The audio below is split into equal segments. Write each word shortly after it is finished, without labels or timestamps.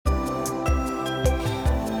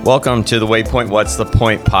Welcome to the Waypoint What's the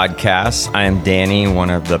Point podcast. I am Danny, one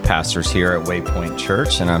of the pastors here at Waypoint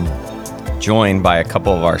Church, and I'm joined by a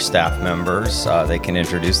couple of our staff members. They can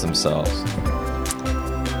introduce themselves.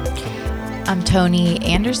 I'm Toni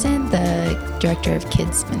Anderson, the Director of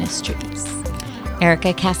Kids Ministries.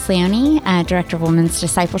 Erika Castiglione, Director of Women's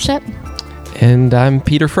Discipleship. And I'm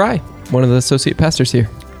Peter Fry, one of the associate pastors here.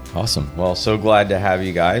 Awesome. Well, so glad to have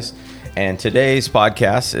you guys. And today's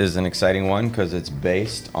podcast is an exciting one because it's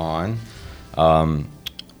based on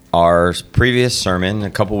our previous sermon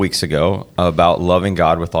a couple weeks ago about loving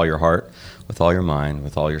God with all your heart, with all your mind,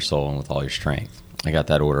 with all your soul, and with all your strength. I got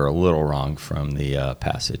that order a little wrong from the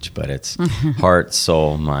passage, but it's heart,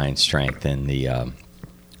 soul, mind, strength in the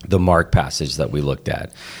Mark passage that we looked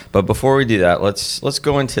at. But before we do that, let's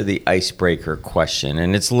go into the icebreaker question,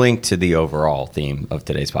 and it's linked to the overall theme of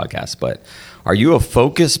today's podcast. But are you a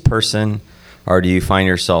focused person, or do you find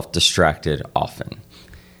yourself distracted often?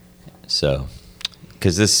 So,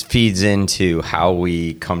 because this feeds into how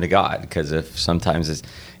we come to God. Because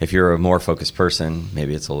if you're a more focused person,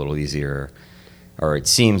 maybe it's a little easier, or it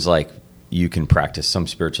seems like you can practice some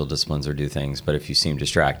spiritual disciplines or do things. But if you seem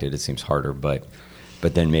distracted, it seems harder. But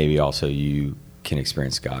then maybe also you can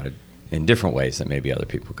experience God in different ways that maybe other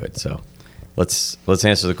people could. So let's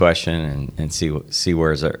answer the question and see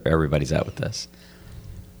where everybody's at with this.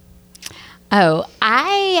 Oh,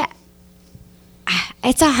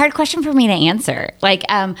 it's a hard question for me to answer.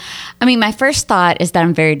 My first thought is that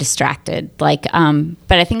I'm very distracted. But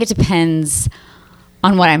I think it depends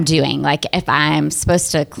on what I'm doing. Like if I'm supposed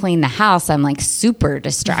to clean the house, I'm like super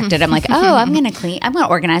distracted. I'm like, oh, I'm going to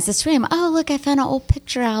organize this room. Oh, look, I found an old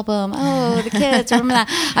picture album. Oh, the kids, remember that?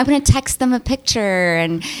 I'm going to text them a picture.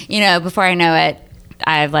 And, before I know it,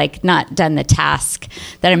 I've not done the task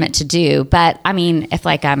that I meant to do. But I mean, if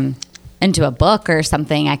I'm into a book or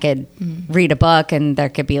something, I could read a book and there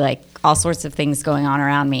could be all sorts of things going on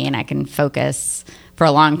around me and I can focus for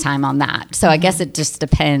a long time on that. So I guess it just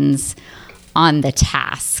depends on the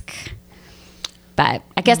task. But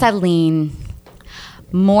I guess I lean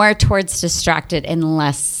more towards distracted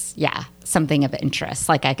unless, something of interest.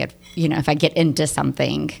 Like I could, if I get into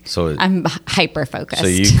something, so I'm hyper-focused. So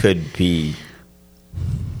you could be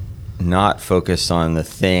not focused on the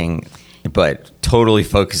thing, but totally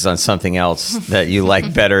focused on something else that you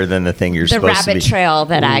like better than the thing you're supposed to be. The rabbit trail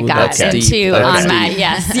that I got into on my,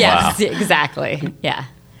 yes, wow. Exactly. Yeah.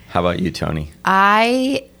 How about you, Toni?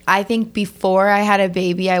 I think before I had a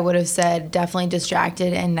baby, I would have said definitely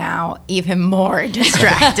distracted, and now even more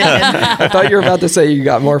distracted. I thought you were about to say you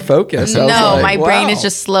got more focused. No, my brain is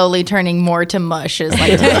just slowly turning more to mush as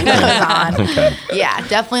time goes on. Okay. Yeah,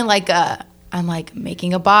 definitely I'm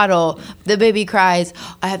making a bottle. The baby cries.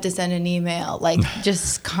 I have to send an email.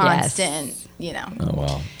 Just constant, Oh,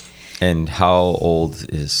 wow. And how old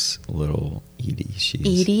is little Edie?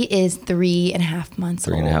 Edie is 3.5 months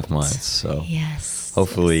old. 3.5 months. So yes.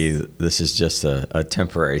 Hopefully this is just a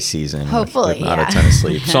temporary season. Hopefully, with not a ton of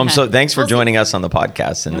sleep. So thanks for joining us on the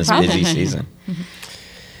podcast in this busy season.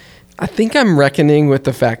 I think I'm reckoning with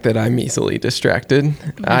the fact that I'm easily distracted.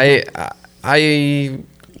 I'll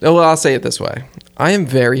say it this way. I am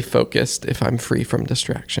very focused if I'm free from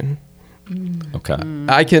distraction. Okay.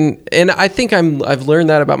 I can, and I think I've learned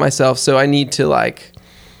that about myself. So I need to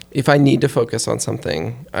if I need to focus on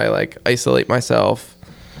something, I isolate myself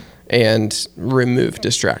and remove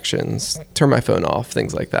distractions, turn my phone off,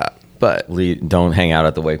 things like that. But don't hang out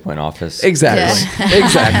at the Waypoint office. Exactly. Yeah.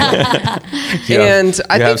 Exactly.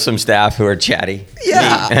 I have some staff who are chatty.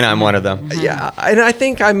 Yeah. And I'm one of them. Yeah. And I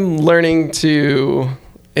think I'm learning to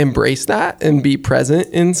embrace that and be present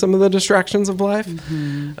in some of the distractions of life.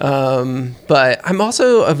 Mm-hmm. But I'm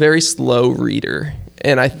also a very slow reader.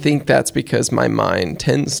 And I think that's because my mind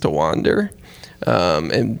tends to wander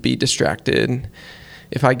and be distracted.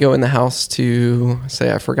 If I go in the house to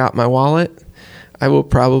say I forgot my wallet, I will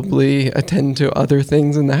probably attend to other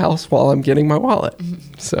things in the house while I'm getting my wallet.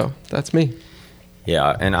 Mm-hmm. So that's me.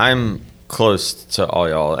 Yeah. And I'm close to all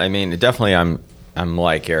y'all. I mean, definitely I'm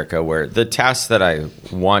like Erika, where the tasks that I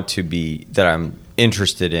want to be, that I'm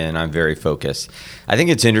interested in, I'm very focused. I think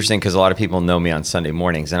it's interesting because a lot of people know me on Sunday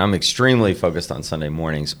mornings, and I'm extremely focused on Sunday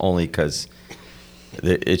mornings only because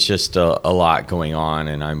it's just a lot going on,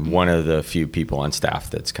 and I'm one of the few people on staff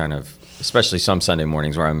that's kind of, especially some Sunday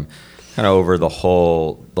mornings where I'm kind of over the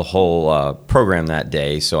whole program that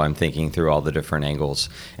day, so I'm thinking through all the different angles,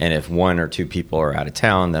 and if one or two people are out of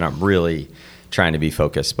town, then I'm really trying to be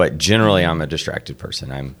focused. But generally, I'm a distracted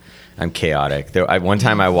person. I'm chaotic. One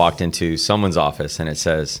time I walked into someone's office and it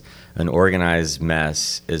says, "An organized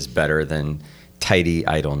mess is better than tidy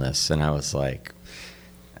idleness," and I was like,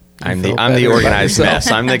 I'm the organized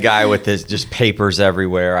mess. I'm the guy with this just papers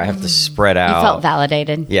everywhere. I have to spread out. You felt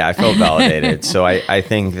validated. Yeah, I felt validated. So I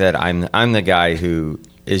think that I'm the guy who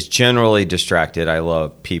is generally distracted. I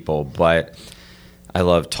love people, but I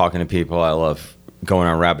love talking to people. I love going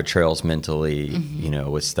on rabbit trails mentally,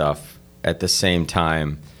 with stuff. At the same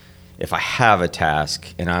time, if I have a task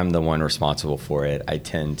and I'm the one responsible for it,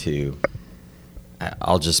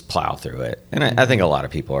 I'll just plow through it. And I think a lot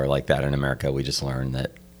of people are like that in America. We just learned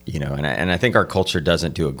that, and I think our culture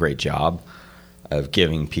doesn't do a great job of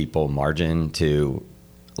giving people margin to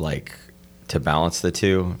balance the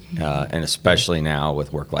two. And especially now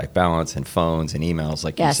with work-life balance and phones and emails,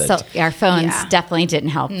 like you said. So our phones definitely didn't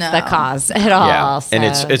help the cause at all. Yeah. So, and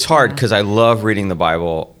it's hard because I love reading the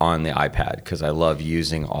Bible on the iPad because I love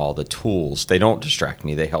using all the tools. They don't distract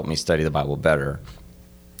me. They help me study the Bible better.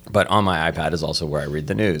 But on my iPad is also where I read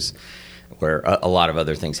the news, where a lot of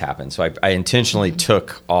other things happen. So I intentionally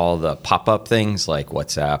took all the pop-up things like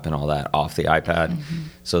WhatsApp and all that off the iPad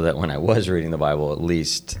so that when I was reading the Bible, at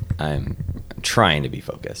least I'm trying to be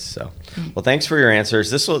focused. So, well, thanks for your answers.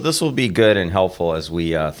 This will be good and helpful as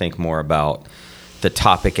we think more about the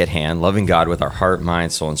topic at hand, loving God with our heart,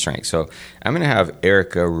 mind, soul, and strength. So I'm going to have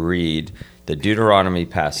Erika read the Deuteronomy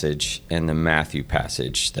passage and the Matthew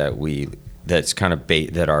passage that's kind of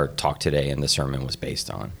that our talk today and the sermon was based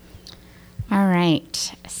on. All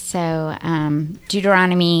right. So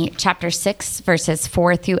Deuteronomy chapter 6, verses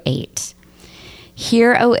 4 through 8.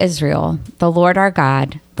 Hear, O Israel, the Lord our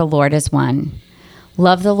God, the Lord is one.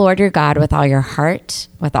 Love the Lord your God with all your heart,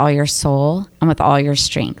 with all your soul, and with all your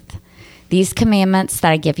strength. These commandments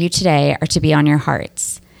that I give you today are to be on your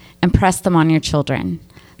hearts. Impress them on your children.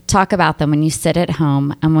 Talk about them when you sit at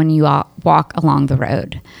home and when you walk along the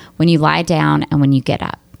road, when you lie down and when you get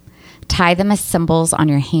up. Tie them as symbols on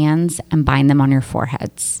your hands and bind them on your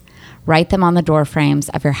foreheads. Write them on the doorframes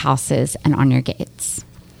of your houses and on your gates.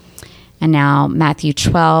 And now Matthew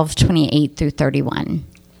 12, 28 through 31.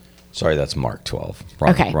 Sorry, that's Mark 12.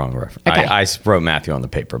 Wrong reference. Okay. I wrote Matthew on the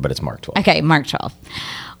paper, but it's Mark 12. Okay, Mark 12.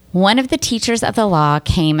 One of the teachers of the law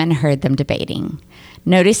came and heard them debating.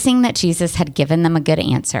 Noticing that Jesus had given them a good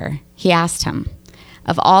answer, he asked him,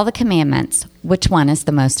 "Of all the commandments, which one is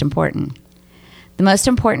the most important?" "The most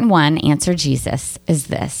important one," answered Jesus, "is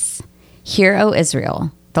this. Hear, O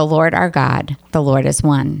Israel, the Lord our God, the Lord is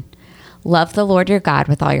one. Love the Lord your God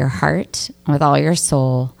with all your heart, and with all your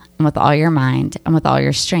soul, and with all your mind, and with all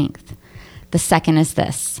your strength. The second is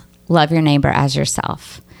this. Love your neighbor as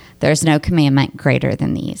yourself. There is no commandment greater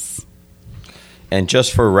than these." And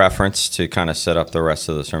just for reference to kind of set up the rest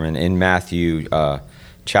of the sermon, in Matthew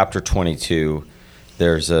chapter 22,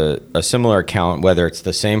 there's a similar account, whether it's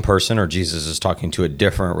the same person or Jesus is talking to a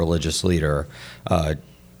different religious leader.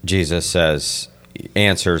 Jesus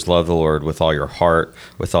answers, love the Lord with all your heart,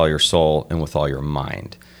 with all your soul, and with all your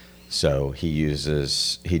mind. So he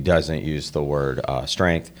doesn't use the word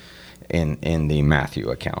strength in the Matthew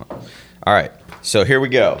account. All right, so here we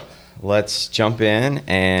go. Let's jump in.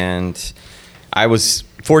 And I was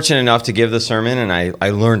fortunate enough to give the sermon, and I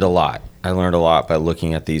learned a lot. I learned a lot by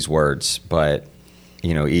looking at these words, but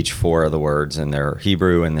each four of the words and their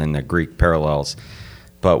Hebrew and then the Greek parallels.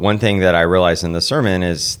 But one thing that I realized in the sermon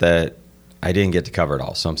is that I didn't get to cover it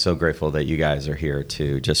all. So I'm so grateful that you guys are here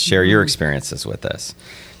to just share your experiences with us.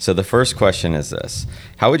 So the first question is this: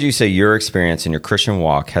 how would you say your experience in your Christian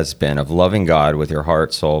walk has been of loving God with your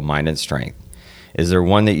heart, soul, mind, and strength? Is there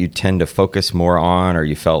one that you tend to focus more on, or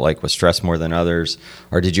you felt like was stressed more than others?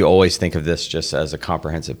 Or did you always think of this just as a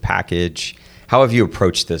comprehensive package? How have you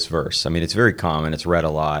approached this verse? I mean, it's very common. It's read a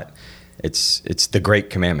lot. It's the great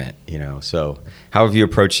commandment, So how have you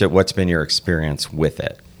approached it? What's been your experience with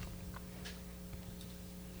it?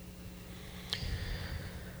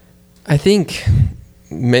 I think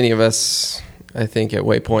many of us, at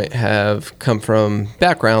Waypoint, have come from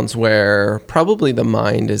backgrounds where probably the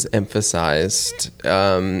mind is emphasized,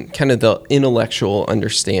 kind of the intellectual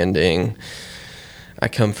understanding. I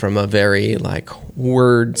come from a very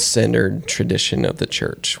word-centered tradition of the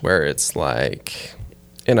church where it's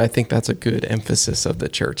and I think that's a good emphasis of the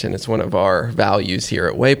church, and it's one of our values here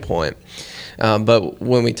at Waypoint. But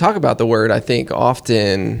when we talk about the word, I think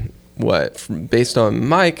often based on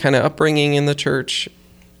my kind of upbringing in the church,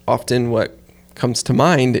 often what comes to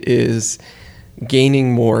mind is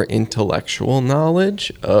gaining more intellectual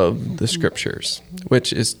knowledge of the scriptures,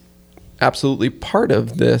 which is absolutely part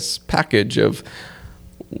of this package of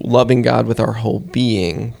loving God with our whole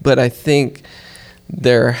being. But I think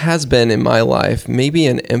there has been in my life maybe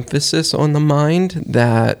an emphasis on the mind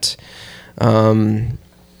that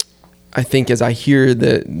I think as I hear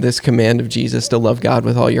this command of Jesus to love God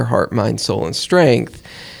with all your heart, mind, soul, and strength,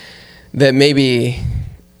 that maybe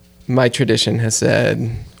my tradition has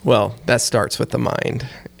said, well, that starts with the mind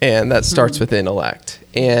and that starts with intellect.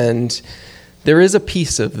 And there is a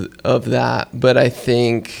piece of that, but I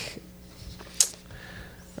think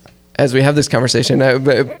as we have this conversation,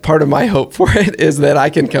 part of my hope for it is that I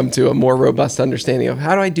can come to a more robust understanding of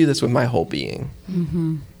how do I do this with my whole being.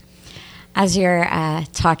 Mm-hmm. As you're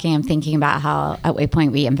talking, I'm thinking about how at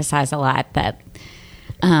Waypoint we emphasize a lot that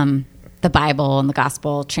the Bible and the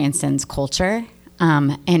gospel transcends culture.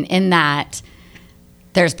 And in that,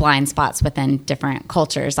 there's blind spots within different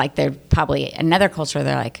cultures. Like there's probably another culture,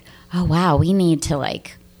 they're like, oh, wow, we need to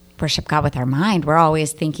like worship God with our mind. We're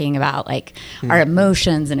always thinking about like our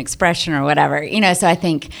emotions and expression or whatever, so I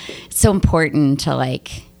think it's so important to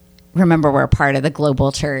like remember we're a part of the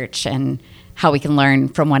global church and how we can learn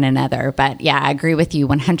from one another. But yeah, I agree with you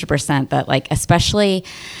 100% that like, especially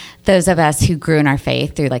those of us who grew in our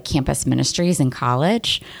faith through like campus ministries in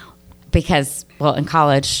college, because well, in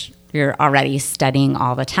college, you're already studying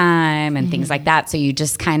all the time and things like that. So you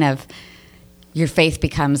just kind of, your faith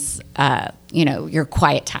becomes, your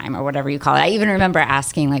quiet time or whatever you call it. I even remember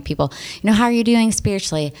asking like people, how are you doing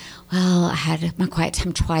spiritually? Well, I had my quiet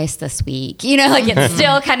time twice this week. Like it's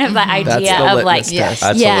still kind of the idea of like, that's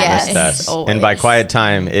the litmus test. And by quiet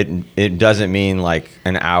time, it doesn't mean like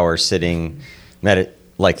an hour sitting,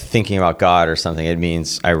 like thinking about God or something. It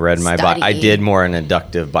means I read my Bible. I did more an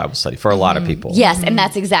inductive Bible study for a lot of people. Yes, and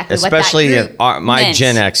that's exactly especially what that group in my meant.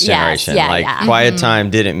 Gen X generation. Quiet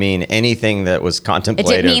time didn't mean anything that was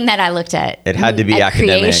contemplative. It didn't mean that I looked at it had to be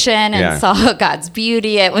academic creation and saw God's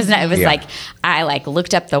beauty. It was like I like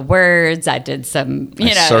looked up the words. I did some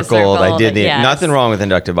circled. I did nothing wrong with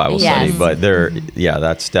inductive Bible study, but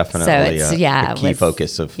that's definitely a key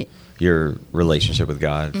focus of your relationship with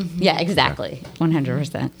God. Yeah, exactly.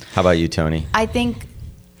 100%. How about you, Toni? I think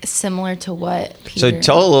similar to what Peter... So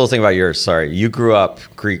tell a little thing about yours. Sorry. You grew up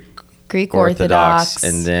Greek Orthodox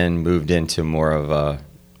and then moved into more of a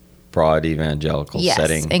broad evangelical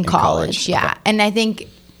setting in college. Yeah. Okay. And I think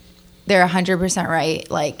they're 100% right.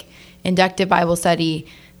 Like inductive Bible study,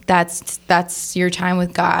 that's your time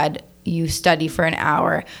with God. You study for an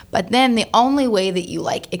hour, but then the only way that you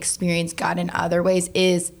like experience God in other ways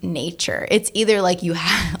is nature. It's either like you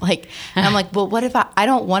have like, and I'm like, well, what if I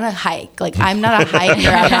don't want to hike? Like I'm not a hiker.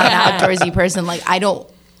 I'm not an outdoorsy person. Like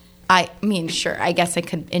I mean, sure, I guess I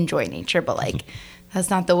could enjoy nature, but like, that's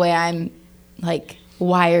not the way I'm like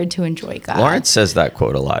wired to enjoy God. Lawrence says that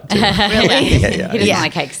quote a lot too. Really? He doesn't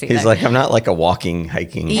like hikes either. He's like, I'm not like a walking,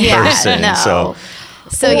 hiking person. No.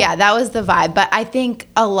 So yeah, that was the vibe. But I think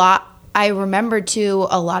I remember too,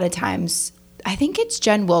 a lot of times, I think it's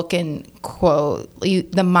Jen Wilkin quote,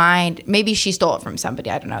 the mind, maybe she stole it from somebody,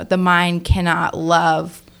 I don't know. The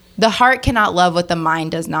heart cannot love what the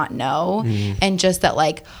mind does not know. And just that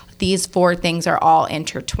like these four things are all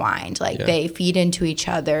intertwined. Like they feed into each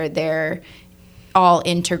other. They're all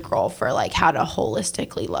integral for like how to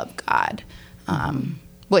holistically love God.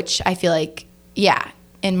 Which I feel like,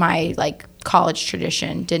 in my like college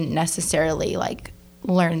tradition didn't necessarily like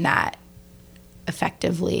learn that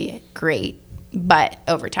effectively great, but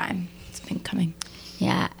over time it's been coming.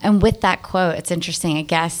 Yeah. And with that quote, it's interesting. I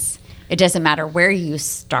guess it doesn't matter where you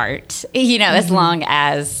start, as long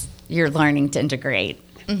as you're learning to integrate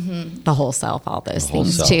the whole self, all those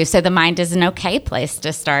things too. So the mind is an okay place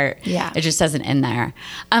to start. Yeah. It just doesn't end there.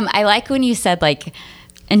 I like when you said like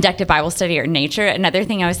inductive Bible study or nature. Another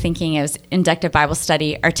thing I was thinking is inductive Bible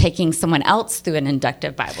study or taking someone else through an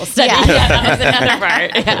inductive Bible study. Yeah, that was another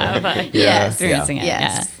part. Experiencing it.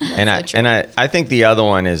 Yes. Yeah. And I think the other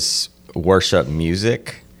one is worship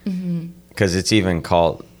music, because it's even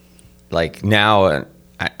called like now.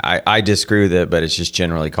 I disagree with it, but it's just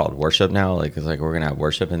generally called worship now. Like it's like we're gonna have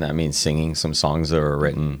worship, and that means singing some songs that were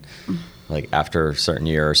written like after a certain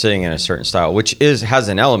year or sitting in a certain style, which has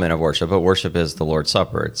an element of worship, but worship is the Lord's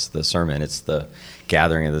Supper. It's the sermon. It's the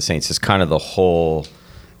gathering of the saints. It's kind of the whole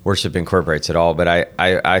worship incorporates it all. But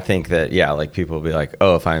I think that, like people will be like,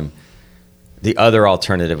 oh, the other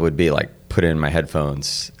alternative would be like put in my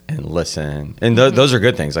headphones and listen. And those are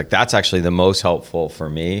good things. Like that's actually the most helpful for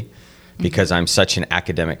me because I'm such an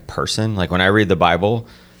academic person. Like when I read the Bible,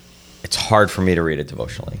 it's hard for me to read it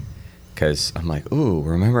devotionally. Because I'm like, ooh,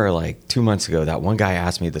 remember like 2 months ago, that one guy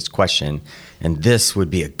asked me this question, and this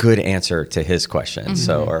would be a good answer to his question,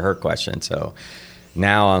 or her question. So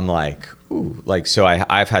now I'm like, ooh, like, so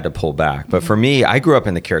I've had to pull back. But for me, I grew up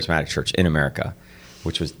in the charismatic church in America,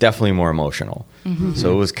 which was definitely more emotional.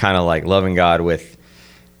 So it was kind of like loving God with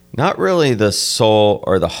not really the soul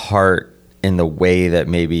or the heart in the way that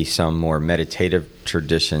maybe some more meditative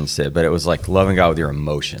traditions did, but it was like loving God with your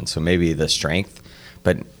emotions. So maybe the strength,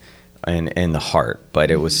 but and the heart.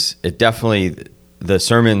 But it definitely, the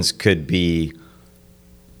sermons could be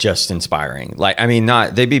just inspiring. Like, I mean,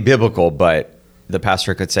 they'd be biblical, but the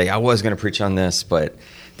pastor could say, I was going to preach on this, but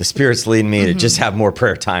the Spirit's leading me to just have more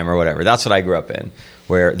prayer time or whatever. That's what I grew up in.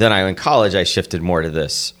 Where then in college, I shifted more to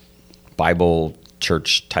this Bible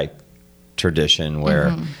church type tradition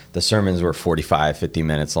where the sermons were 45, 50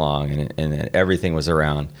 minutes long, and everything was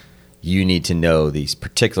around, you need to know these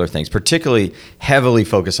particular things, particularly heavily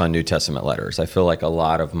focused on New Testament letters. I feel like a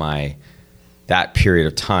lot of that period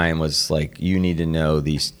of time was like, you need to know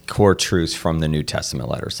these core truths from the New Testament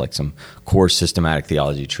letters, like some core systematic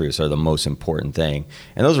theology truths are the most important thing.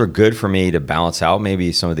 And those were good for me to balance out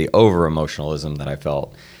maybe some of the over emotionalism that I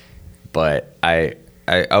felt. But I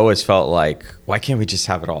always felt like, why can't we just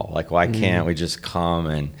have it all? Like, why can't we just come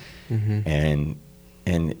and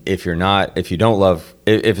if you don't love,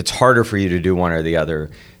 if it's harder for you to do one or the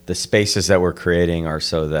other, the spaces that we're creating are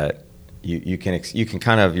so that you can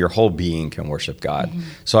kind of, your whole being can worship God.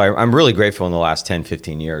 So I'm really grateful in the last 10,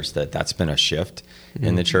 15 years that's been a shift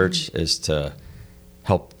in the church, is to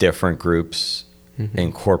help different groups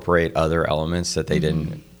incorporate other elements that they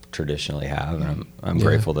didn't traditionally have. And I'm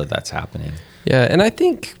grateful that that's happening. Yeah, and I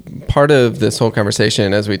think part of this whole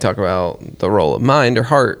conversation, as we talk about the role of mind or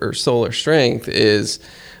heart or soul or strength, is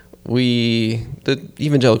the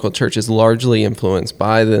evangelical church is largely influenced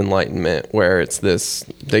by the Enlightenment, where it's this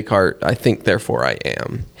Descartes, I think, therefore I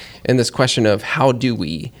am. And this question of how do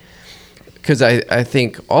we, because I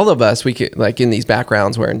think all of us, we could, like in these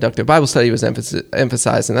backgrounds where inductive Bible study was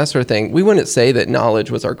emphasized and that sort of thing, we wouldn't say that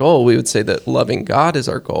knowledge was our goal. We would say that loving God is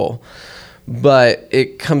our goal. But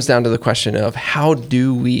it comes down to the question of how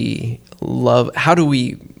do we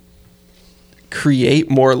create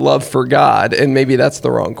more love for God? And maybe that's the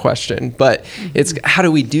wrong question, but it's how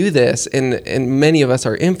do we do this? And many of us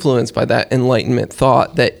are influenced by that Enlightenment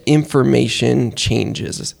thought that information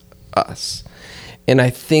changes us. And I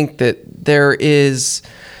think that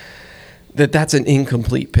that's an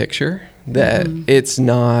incomplete picture, that it's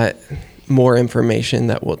not more information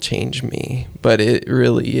that will change me, but it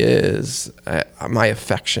really is my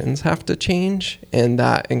affections have to change, and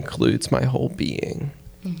that includes my whole being.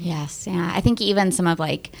 Yes, yeah. I think even some of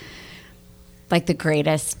like the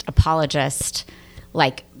greatest apologists,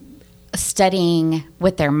 like studying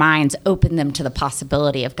with their minds opened them to the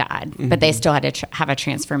possibility of God, but they still had to have a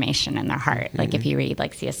transformation in their heart. Like if you read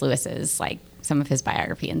like C.S. Lewis's, like some of his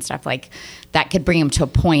biography and stuff, like that could bring him to a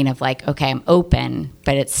point of like, okay, I'm open,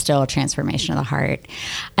 but it's still a transformation of the heart.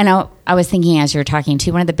 And I was thinking as you were talking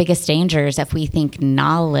too, one of the biggest dangers, if we think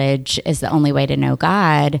knowledge is the only way to know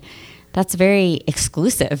God, that's very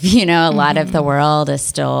exclusive. You know, a lot of the world is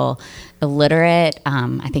still illiterate.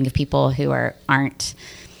 I think of people who aren't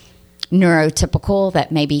neurotypical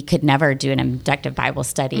that maybe could never do an inductive Bible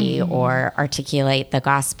study or articulate the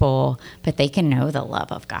gospel, but they can know the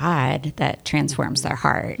love of God that transforms their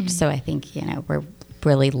heart. So I think, we're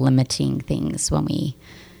really limiting things when we,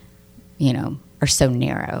 are so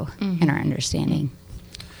narrow in our understanding.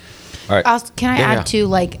 All right. Can I add too,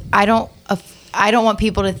 like, I don't want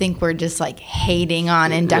people to think we're just like hating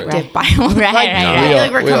on inductive Bible. I feel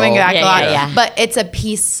like we're coming back a lot, but it's a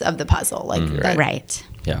piece of the puzzle. Like, right.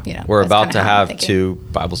 Yeah, we're about to have 2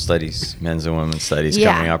 Bible studies, men's and women's studies,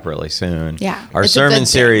 coming up really soon. Yeah, our sermon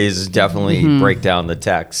series definitely break down the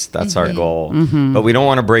text. That's our goal. But we don't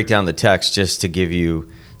want to break down the text just to give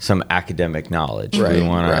you some academic knowledge.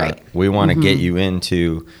 Right. We want to get you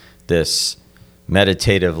into this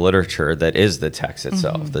meditative literature that is the text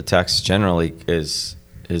itself. The text generally is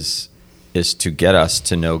to get us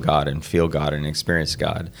to know God and feel God and experience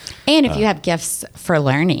God. And if you have gifts for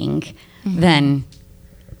learning, then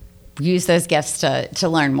use those gifts to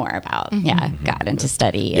learn more about God and to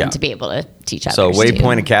study and to be able to teach others. So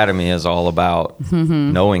Waypoint Academy is all about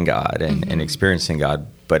knowing God and experiencing God,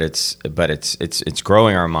 but it's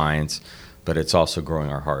growing our minds, but it's also growing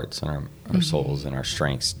our hearts and our souls and our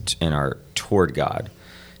strengths and our toward God.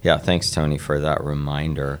 Yeah, thanks, Toni, for that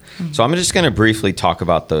reminder. So I'm just going to briefly talk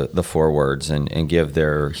about the 4 words and give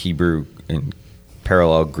their Hebrew and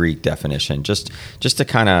parallel Greek definition, just to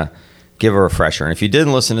kind of give a refresher. And if you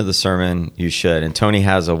didn't listen to the sermon, you should. And Toni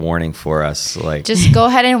has a warning for us. Like, just go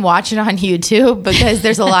ahead and watch it on YouTube, because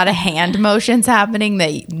there's a lot of hand motions happening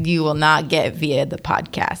that you will not get via the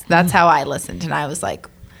podcast. That's how I listened, and I was like,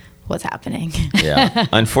 what's happening? Yeah.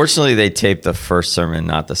 Unfortunately, they taped the first sermon,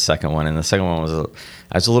 not the second one. And the second one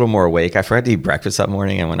I was a little more awake. I forgot to eat breakfast that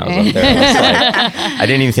morning, and when I was up there, I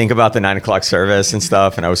didn't even think about the 9:00 service and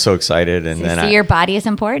stuff, and I was so excited. And then your body is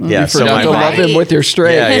important. Yeah, you forgot to love him with your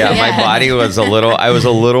strength. Yeah. My body was I was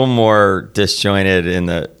a little more disjointed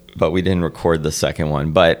but we didn't record the second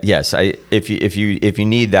one. But yes, if you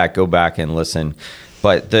need that, go back and listen.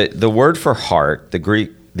 But the word for heart,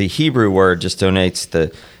 the Hebrew word just denotes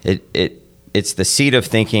it's the seat of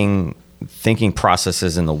thinking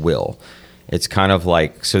processes in the will. It's kind of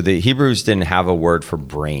like, so the Hebrews didn't have a word for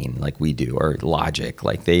brain like we do, or logic.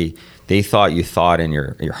 Like they thought you thought in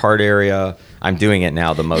your heart area. I'm doing it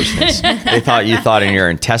now, the motions. They thought you thought in your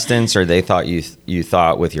intestines, or they thought you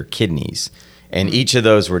thought with your kidneys. And each of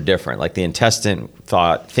those were different. Like the intestine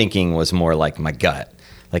thinking was more like my gut,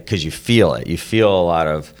 like, because you feel it. You feel a lot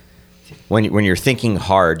of, when you're thinking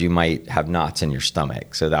hard, you might have knots in your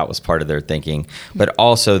stomach. So that was part of their thinking. But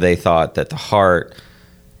also they thought that the heart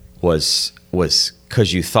was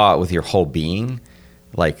because you thought with your whole being.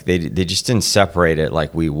 Like they just didn't separate it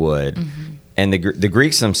like we would. Mm-hmm. And the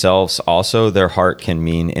Greeks themselves also, their heart can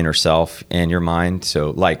mean inner self and your mind.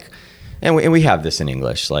 So like, and we have this in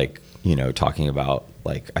English, like, you know, talking about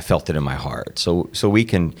like, I felt it in my heart. So we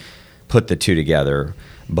can put the two together,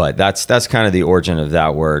 but that's kind of the origin of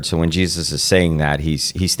that word. So when Jesus is saying that,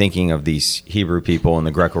 he's thinking of these Hebrew people and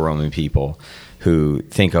the Greco-Roman people who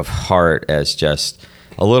think of heart as just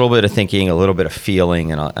a little bit of thinking, a little bit of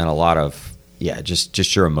feeling, and a lot of,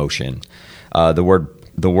 just your emotion. The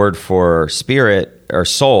word for spirit or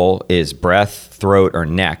soul is breath, throat, or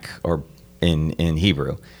neck, or in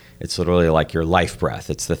Hebrew. It's literally like your life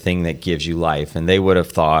breath. It's the thing that gives you life. And they would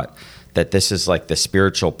have thought that this is like the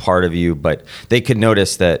spiritual part of you, but they could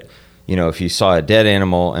notice that, you know, if you saw a dead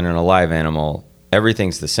animal and an alive animal,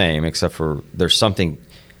 everything's the same, except for there's something,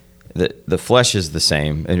 the flesh is the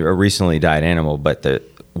same, a recently died animal, but the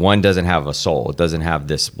one doesn't have a soul. It doesn't have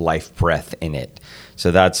this life breath in it.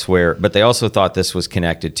 So that's where, but they also thought this was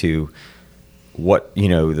connected to what, you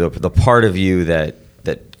know, the part of you that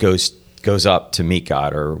goes up to meet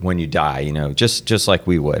God, or when you die, you know, just like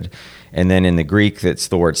we would. And then in the Greek, that's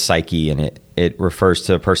the word psyche, and it refers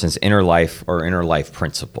to a person's inner life or inner life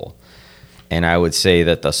principle. And I would say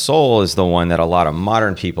that the soul is the one that a lot of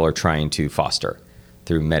modern people are trying to foster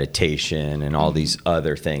through meditation and all these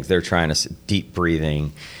other things. They're trying to deep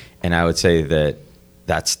breathing. And I would say that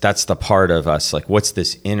that's the part of us, like, what's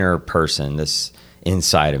this inner person, this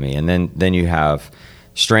inside of me? And then you have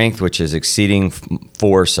strength, which is exceeding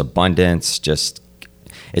force, abundance. Just,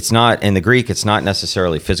 it's not, in the Greek, it's not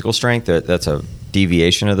necessarily physical strength. That's a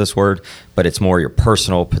deviation of this word, but it's more your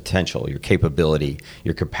personal potential, your capability,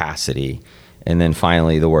 your capacity. And then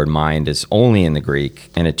finally, the word mind is only in the Greek,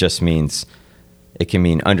 and it just means, it can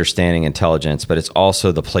mean understanding, intelligence, but it's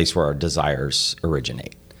also the place where our desires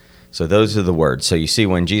originate. So those are the words. So you see,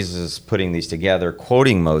 when Jesus is putting these together,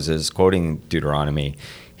 quoting Moses, quoting Deuteronomy,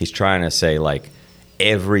 he's trying to say, like,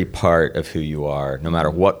 every part of who you are, no matter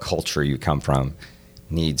what culture you come from,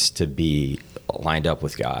 needs to be lined up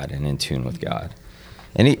with God and in tune with God.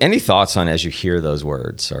 Any thoughts on, as you hear those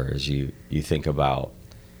words, or as you think about,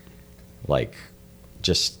 like,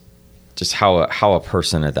 just how a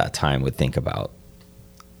person at that time would think about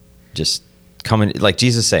just coming, like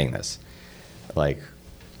Jesus saying this, like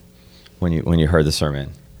when you heard the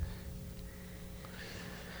sermon?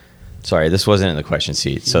 Sorry, this wasn't in the question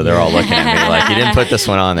sheet, so they're all looking at me like, you didn't put this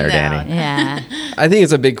one on there, No. Danny. Yeah. I think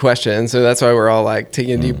it's a big question, so that's why we're all like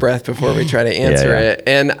taking a deep breath before we try to answer it.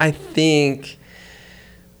 And I think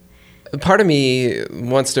part of me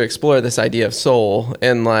wants to explore this idea of soul,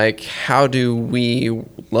 and like, how do we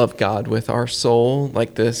love God with our soul,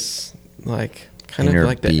 like this, like kind Inner of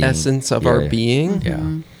like the being. essence of our being.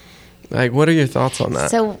 Yeah. Like, what are your thoughts on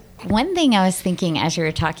that? So one thing I was thinking as you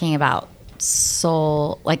were talking about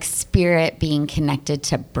soul, like spirit being connected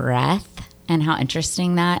to breath, and how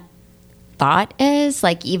interesting that thought is.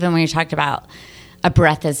 Like, even when you talked about a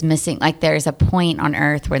breath is missing, like there's a point on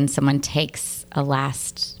earth when someone takes a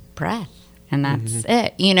last breath and that's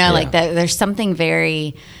it, you know, like that, there's something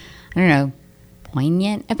very, I don't know,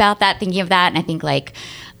 poignant about that, thinking of that. And I think like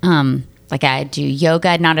I do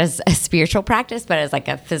yoga, not as a spiritual practice, but as like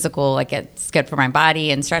a physical, like it's good for my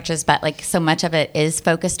body and stretches. But like so much of it is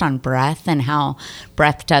focused on breath, and how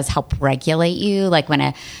breath does help regulate you. Like when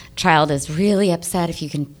a child is really upset, if you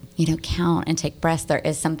can, you know, count and take breaths, there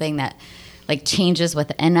is something that like changes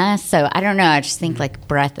within us. So I don't know. I just think like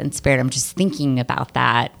breath and spirit, I'm just thinking about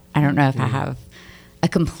that. I don't know if I have a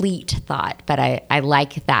complete thought, but I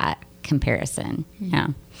like that comparison. Yeah.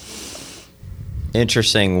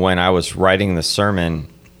 Interesting, when I was writing the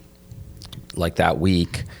sermon like that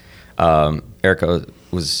week, Erika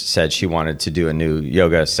said she wanted to do a new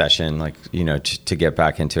yoga session, like, you know, to get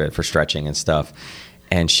back into it for stretching and stuff.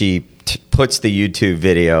 And she puts the YouTube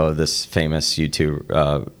video of this famous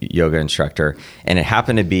YouTube yoga instructor, and it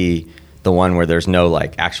happened to be the one where there's no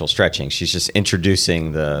like actual stretching. She's just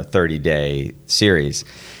introducing the 30-day series.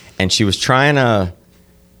 And she was trying to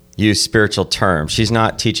use spiritual terms. She's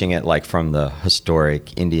not teaching it like from the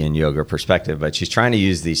historic Indian yoga perspective, but she's trying to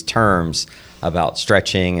use these terms about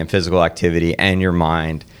stretching and physical activity and your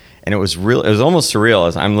mind. And it was almost surreal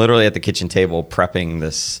as I'm literally at the kitchen table prepping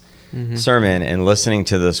this sermon and listening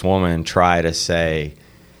to this woman try to say,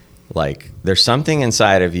 like, there's something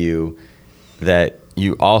inside of you that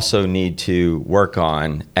you also need to work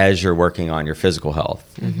on as you're working on your physical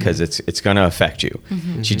health, because it's going to affect you.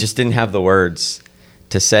 She just didn't have the words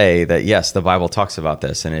to say that, yes, the Bible talks about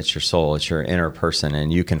this, and it's your soul, it's your inner person,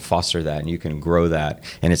 and you can foster that, and you can grow that,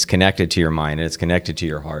 and it's connected to your mind, and it's connected to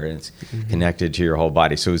your heart, and it's connected to your whole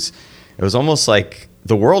body. So it was almost like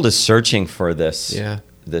the world is searching for this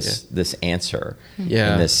this answer.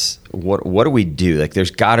 And this, what do we do? Like,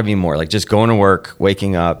 there's got to be more. Like, just going to work,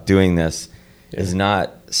 waking up, doing this is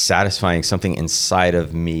not satisfying something inside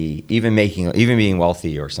of me, even being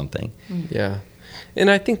wealthy or something. Yeah. And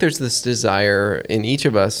I think there's this desire in each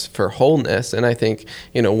of us for wholeness. And I think,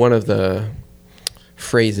 one of the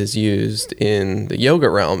phrases used in the yoga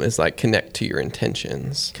realm is like, connect to your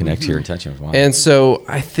intentions. Connect to your intentions. Wow. And so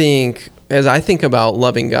I think, as I think about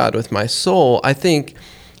loving God with my soul, I think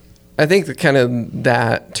the kind of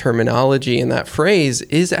that terminology and that phrase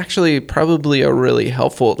is actually probably a really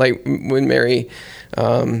helpful, like when Mary,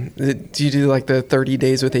 do you do like the 30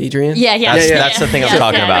 days with Adrian? Yeah. That's the thing I'm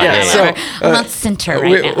talking about. So, I'm on center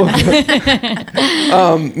right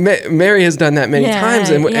now. Mary has done that many times,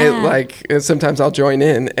 and sometimes I'll join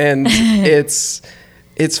in, and it's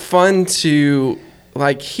fun to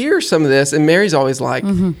like hear some of this. And Mary's always like,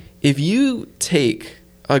 if you take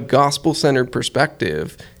a gospel-centered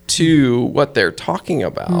perspective to what they're talking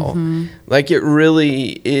about, like, it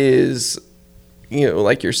really is,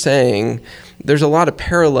 like you're saying, there's a lot of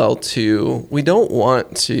parallel to, we don't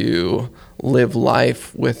want to live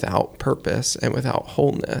life without purpose and without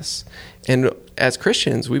wholeness. And as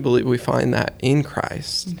Christians, we believe we find that in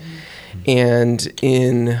Christ and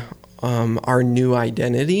in our new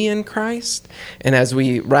identity in Christ. And as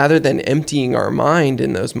rather than emptying our mind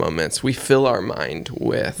in those moments, we fill our mind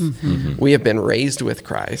with, we have been raised with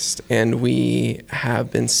Christ, and we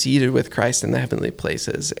have been seated with Christ in the heavenly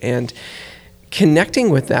places. And connecting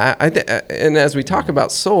with that, and as we talk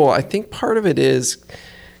about soul, I think part of it is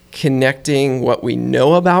connecting what we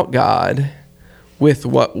know about God with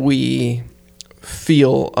what we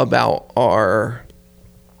feel about our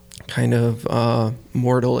kind of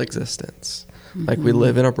mortal existence. Like, we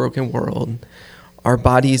live in a broken world. Our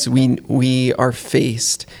bodies, we are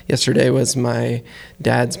faced. Yesterday was my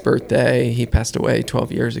dad's birthday. He passed away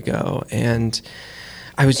 12 years ago. And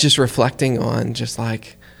I was just reflecting on just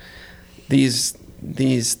like these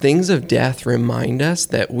things of death remind us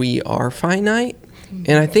that we are finite.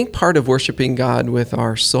 And I think part of worshiping God with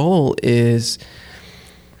our soul is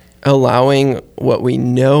allowing what we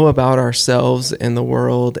know about ourselves and the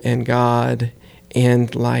world and God,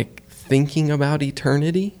 and like thinking about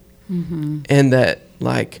eternity, and that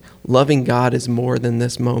like loving God is more than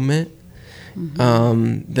this moment,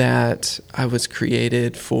 that I was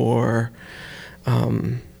created for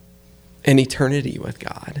an eternity with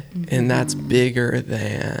God, and that's bigger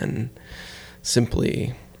than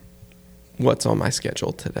simply what's on my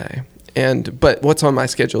schedule today. But what's on my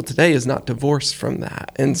schedule today is not divorced from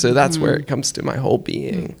that. And so that's where it comes to my whole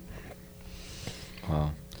being.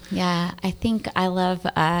 Wow. Yeah, I think I love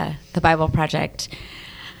the Bible Project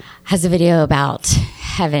has a video about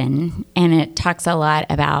heaven, and it talks a lot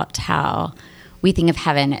about how we think of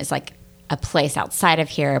heaven as like a place outside of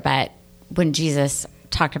here, but when Jesus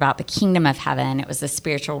talked about the kingdom of heaven, it was the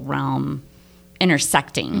spiritual realm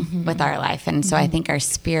intersecting with our life. And so I think our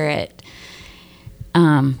spirit,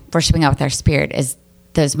 worshiping God with our spirit, is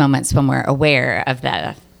those moments when we're aware of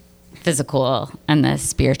the physical and the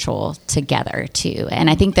spiritual together too. And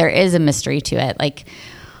I think there is a mystery to it. Like,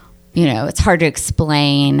 it's hard to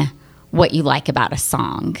explain what you like about a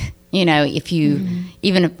song. If you,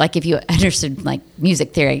 even if you understood like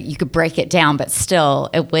music theory, you could break it down, but still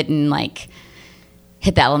it wouldn't like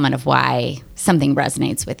hit the element of why something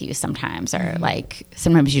resonates with you sometimes, or like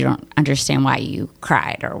sometimes you don't understand why you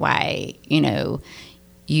cried, or why,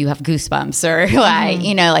 you have goosebumps, or why,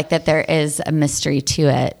 like that there is a mystery to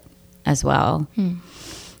it as well.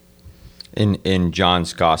 In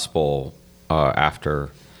John's gospel, after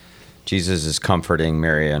Jesus is comforting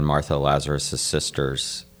Mary and Martha, Lazarus'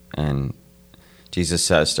 sisters, and Jesus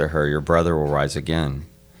says to her, "Your brother will rise again."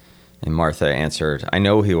 And Martha answered, "I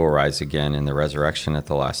know he will rise again in the resurrection at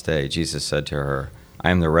the last day." Jesus said to her, "I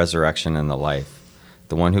am the resurrection and the life.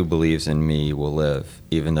 the one who believes in me will live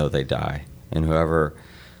even though they die. And whoever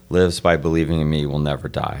lives by believing in me will never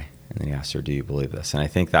die. And then he asked her, do you believe this? And I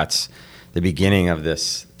think that's the beginning of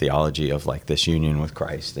this theology of like this union with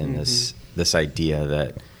Christ and this idea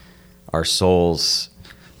that our souls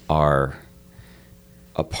are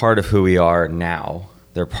a part of who we are now.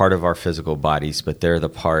 They're part of our physical bodies, but they're the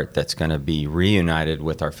part that's going to be reunited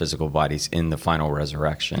with our physical bodies in the final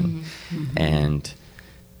resurrection. And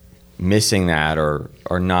missing that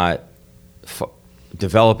or not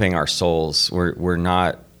developing our souls, we're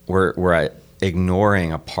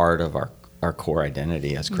ignoring a part of our core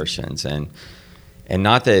identity as Christians. And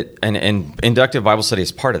not that, and inductive Bible study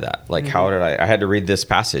is part of that. Like, how did I had to read this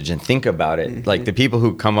passage and think about it. Like, the people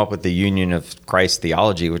who come up with the union of Christ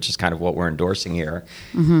theology, which is kind of what we're endorsing here,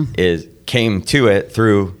 came to it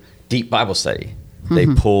through deep Bible study. They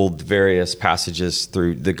pulled various passages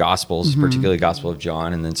through the Gospels, particularly Gospel of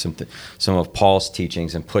John, and then some of Paul's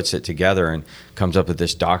teachings, and puts it together and comes up with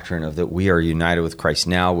this doctrine of that we are united with Christ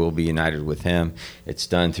now, we'll be united with him. It's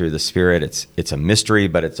done through the Spirit. It's a mystery,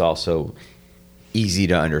 but it's also easy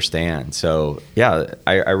to understand. So yeah,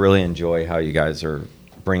 I really enjoy how you guys are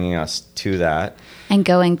bringing us to that. And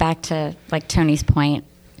going back to like Tony's point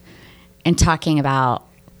and talking about,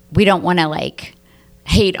 we don't want to like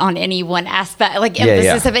hate on any one aspect, like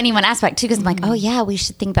emphasis of any one aspect too, because I'm like, oh yeah, we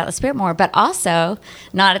should think about the Spirit more, but also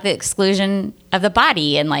not at the exclusion of the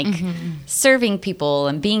body, and like serving people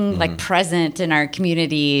and being like present in our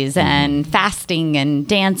communities and fasting and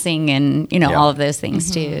dancing and all of those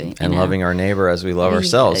things too, and loving our neighbor as we love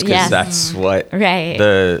ourselves, because that's what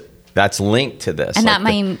that's linked to this, and like that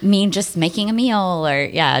might mean just making a meal or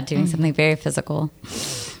doing something very physical.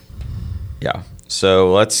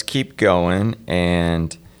 So let's keep going.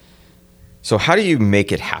 And so how do you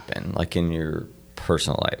make it happen, like in your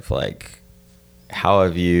personal life? Like, how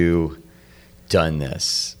have you done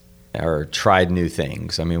this or tried new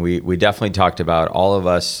things? I mean, we definitely talked about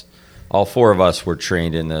all four of us were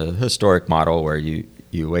trained in the historic model where you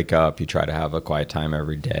wake up, you try to have a quiet time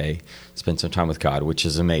every day, spend some time with God, which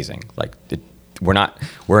is amazing. Like,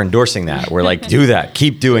 we're endorsing that. We're like, do that,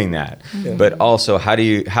 keep doing that. But also, how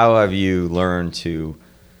have you learned to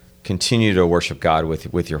continue to worship God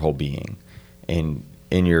with your whole being, in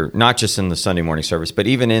your, not just in the Sunday morning service, but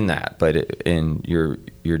even in that, but in your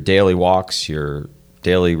daily walks, your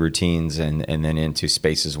daily routines, and then into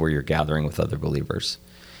spaces where you're gathering with other believers?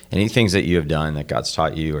 Any things that you have done that God's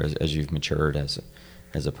taught you as you've matured as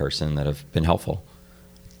a person that have been helpful?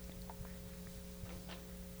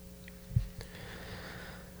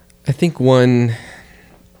 I think one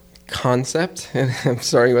concept, and I'm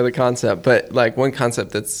starting with a concept, but like one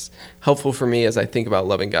concept that's helpful for me as I think about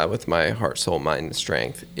loving God with my heart, soul, mind, and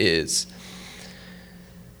strength is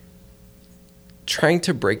trying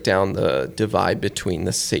to break down the divide between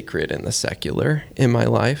the sacred and the secular in my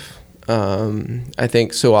life. I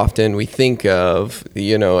think so often we think of,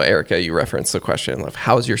 Erika, you referenced the question of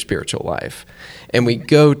how's your spiritual life? And we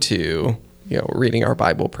go to, reading our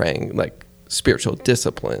Bible, praying, like, spiritual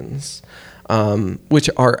disciplines, which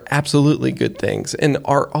are absolutely good things and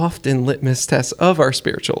are often litmus tests of our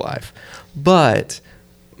spiritual life. But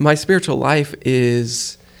my spiritual life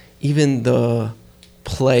is even the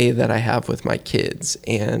play that I have with my kids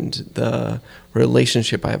and the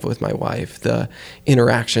relationship I have with my wife, the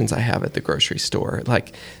interactions I have at the grocery store,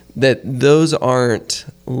 like that, those aren't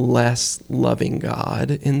less loving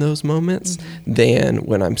God in those moments than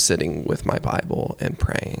when I'm sitting with my Bible and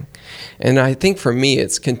praying. And I think for me,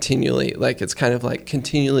 it's continually, like, it's kind of like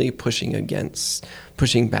continually pushing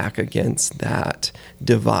back against that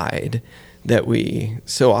divide that we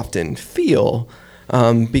so often feel,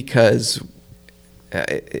 because,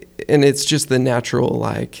 and it's just the natural,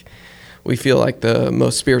 like, we feel like the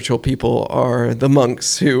most spiritual people are the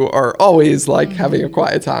monks who are always like having a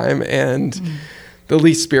quiet time, and the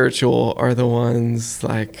least spiritual are the ones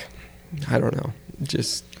like, I don't know,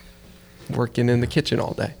 just working in the kitchen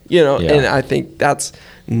all day, and I think that's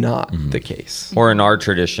not the case. Or in our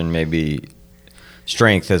tradition, maybe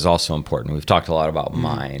strength is also important. We've talked a lot about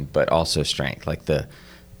mind, but also strength, like the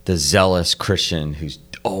zealous Christian who's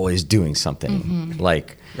always doing something,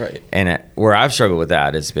 like, right. And where I've struggled with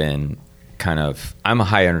that has been kind of, I'm a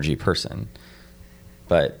high energy person,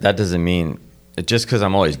 but that doesn't mean just because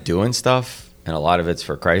I'm always doing stuff, and a lot of it's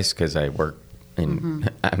for Christ because I work in,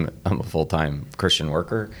 I'm a full-time Christian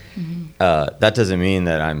worker. That doesn't mean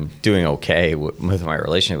that I'm doing okay with my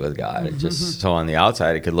relationship with God. It just, so on the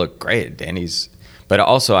outside, it could look great. But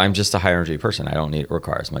also I'm just a high energy person. I don't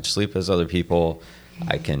require as much sleep as other people.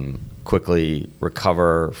 I can quickly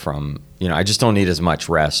recover from, I just don't need as much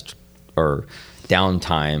rest or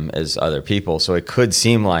downtime as other people. So it could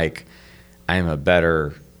seem like I'm a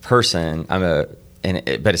better person. But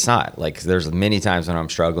it's not. Like, there's many times when I'm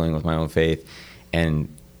struggling with my own faith,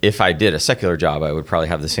 and if I did a secular job, I would probably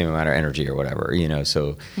have the same amount of energy or whatever,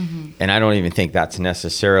 so, and I don't even think that's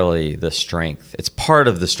necessarily the strength. It's part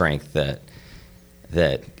of the strength that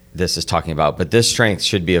this is talking about, but this strength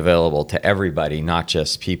should be available to everybody, not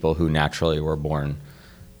just people who naturally were born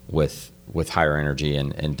with higher energy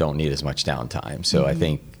and don't need as much downtime. So I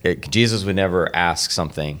think Jesus would never ask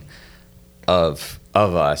something of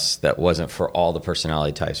us that wasn't for all the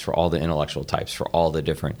personality types, for all the intellectual types, for all the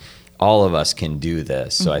different. All of us can do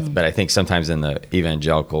this. So, but I think sometimes in the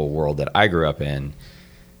evangelical world that I grew up in,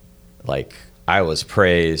 like, I was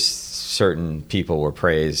praised. Certain people were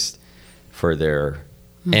praised for their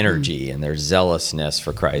energy and their zealousness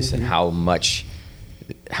for Christ and how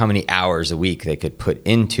many hours a week they could put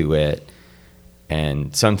into it.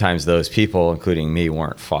 And sometimes those people, including me,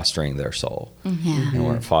 weren't fostering their soul. And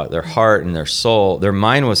weren't their heart and their soul. Their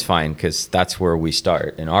mind was fine, because that's where we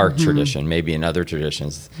start in our tradition, maybe in other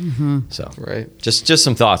traditions. So, just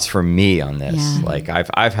some thoughts from me on this. Yeah. Like,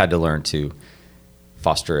 I've had to learn to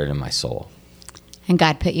foster it in my soul. And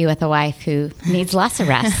God put you with a wife who needs lots of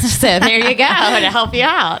rest. So there you go, to help you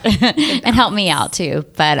out and help me out too.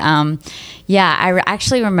 But I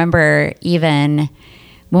actually remember even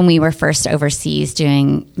when we were first overseas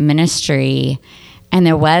doing ministry, and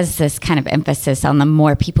there was this kind of emphasis on the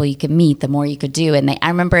more people you could meet, the more you could do. And I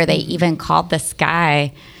remember they even called this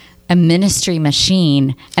guy a ministry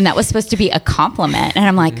machine, and that was supposed to be a compliment. And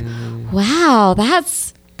I'm like, wow,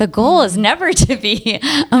 the goal is never to be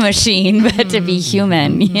a machine, but to be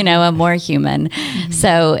human, a more human.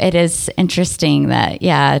 So it is interesting that,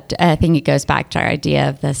 I think it goes back to our idea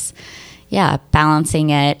of this, balancing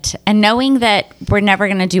it and knowing that we're never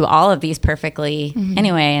going to do all of these perfectly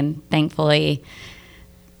anyway. And thankfully,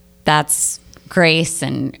 that's grace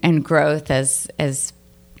and growth as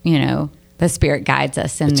the Spirit guides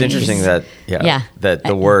us. It's interesting that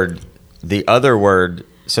the other word,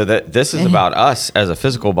 so that this is about us as a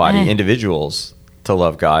physical body, individuals, to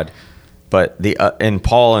love God. But and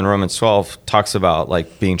Paul in Romans 12 talks about,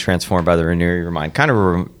 like, being transformed by the renewing of your mind, kind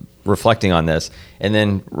of reflecting on this. And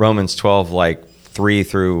then Romans 12, like 3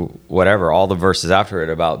 through whatever, all the verses after it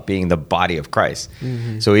about being the body of Christ.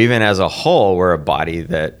 So even as a whole, we're a body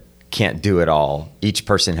that can't do it all. Each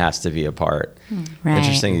person has to be a part. Right.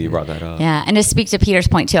 Interesting that you brought that up. Yeah, and to speak to Peter's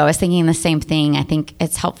point too, I was thinking the same thing. I think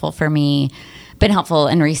it's helpful for me, been helpful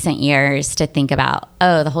in recent years to think about,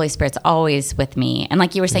 the Holy Spirit's always with me. And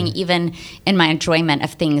like you were saying, even in my enjoyment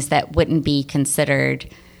of things that wouldn't be considered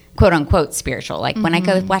quote unquote spiritual, like when I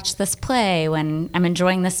go watch this play, when I'm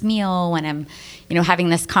enjoying this meal, when I'm, having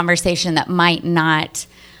this conversation that might not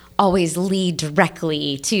always lead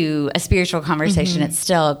directly to a spiritual conversation, it's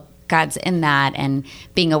still God's in that, and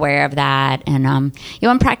being aware of that. And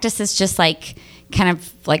one practice is just like kind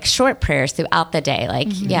of like short prayers throughout the day, like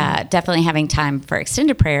definitely having time for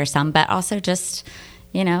extended prayer some, but also just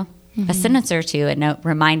a sentence or two, and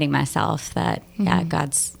reminding myself that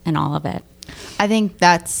God's in all of it. I think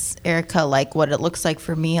that's, Erika, like what it looks like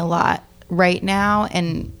for me a lot right now,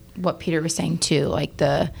 and what Peter was saying too, like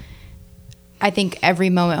I think every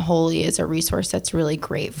moment holy is a resource that's really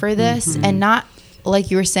great for this, and not,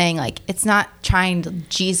 like you were saying, like it's not trying to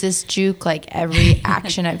Jesus juke like every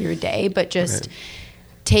action of your day, but just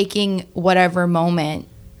taking whatever moment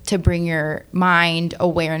to bring your mind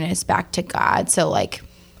awareness back to God. So like,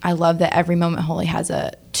 I love that every moment holy has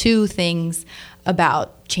two things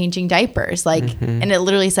about changing diapers, like, and it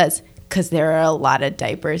literally says, because there are a lot of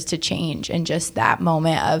diapers to change, and just that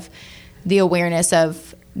moment of the awareness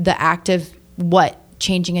of the act of what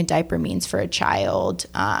changing a diaper means for a child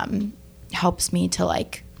helps me to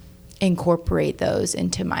like incorporate those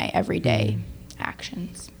into my everyday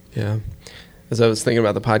actions. Yeah. As I was thinking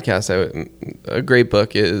about the podcast, a great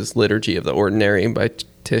book is Liturgy of the Ordinary by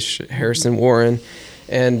Tish Harrison Warren.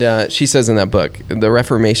 And she says in that book, the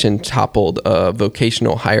Reformation toppled a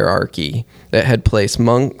vocational hierarchy that had placed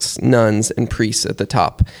monks, nuns, and priests at the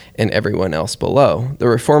top and everyone else below. The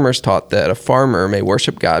Reformers taught that a farmer may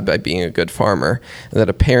worship God by being a good farmer, and that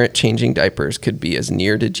a parent changing diapers could be as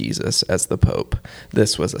near to Jesus as the Pope.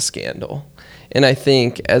 This was a scandal. And I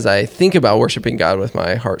think, as I think about worshiping God with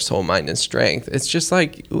my heart, soul, mind, and strength, it's just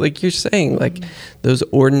like you're saying, like those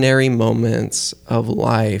ordinary moments of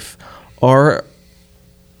life are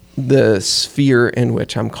the sphere in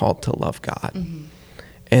which I'm called to love God.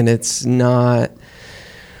 And it's not,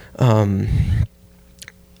 I'm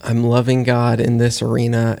loving God in this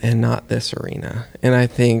arena and not this arena. And I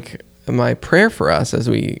think my prayer for us as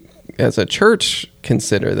a church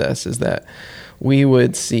consider this, is that we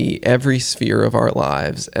would see every sphere of our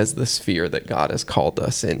lives as the sphere that God has called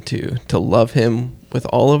us into, to love him with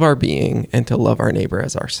all of our being and to love our neighbor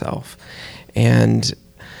as ourselves. And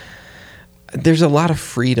there's a lot of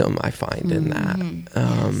freedom I find in that.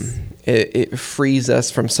 It frees us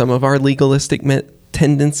from some of our legalistic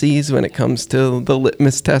tendencies when it comes to the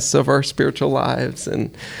litmus tests of our spiritual lives.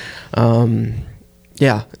 And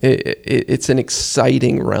it's an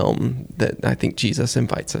exciting realm that I think Jesus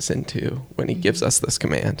invites us into when he gives us this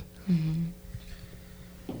command.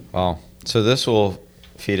 Well, so this will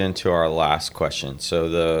feed into our last question. So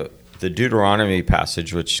the Deuteronomy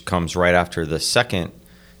passage, which comes right after the second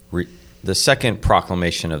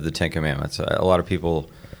proclamation of the Ten Commandments. A lot of people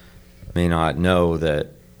may not know that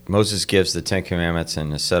Moses gives the Ten Commandments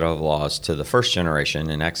and a set of laws to the first generation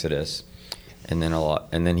in Exodus, and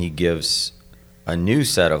then he gives a new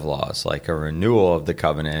set of laws, like a renewal of the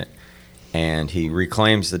covenant, and he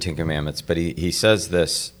reclaims the Ten Commandments. But he says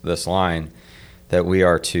this line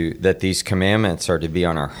that these commandments are to be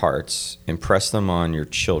on our hearts. Impress them on your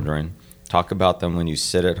children. Talk about them when you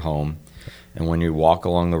sit at home and when you walk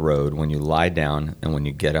along the road, when you lie down and when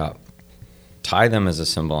you get up. Tie them as a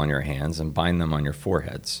symbol on your hands and bind them on your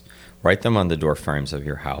foreheads. Write them on the door frames of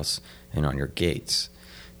your house and on your gates.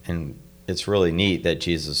 And it's really neat that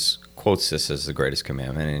Jesus quotes this as the greatest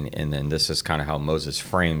commandment. And then this is kind of how Moses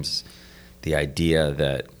frames the idea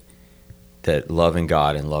that loving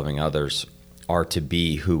God and loving others are to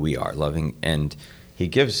be who we are, loving. And he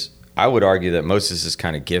gives, I would argue that Moses is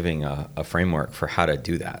kind of giving a framework for how to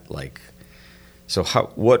do that.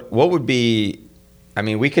 What would be, I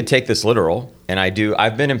mean, we could take this literal, and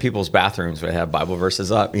I've been in people's bathrooms where they have Bible verses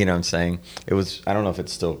up, you know what I'm saying? I don't know if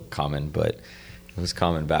it's still common, but it was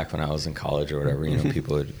common back when I was in college or whatever,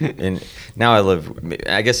 people would, and now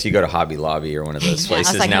I guess you go to Hobby Lobby or one of those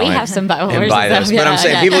places now we have some Bible and buy those. But I'm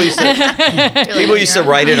saying people used to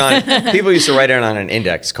write it on an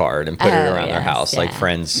index card and put it around their house, like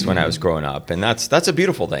friends when I was growing up. And that's a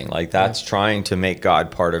beautiful thing. Like that's trying to make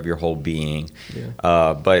God part of your whole being.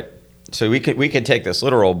 But so we could take this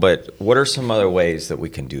literal, but what are some other ways that we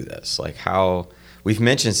can do this? Like how we've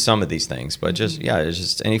mentioned some of these things, but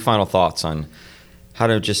just any final thoughts on how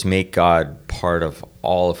to just make God part of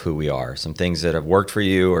all of who we are? Some things that have worked for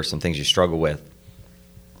you or some things you struggle with?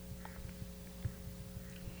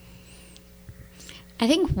 I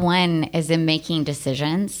think one is in making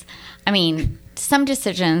decisions. I mean, some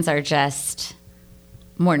decisions are just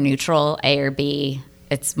more neutral, A or B.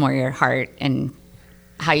 It's more your heart and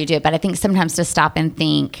how you do it. But I think sometimes to stop and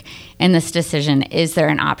think in this decision, is there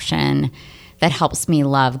an option that helps me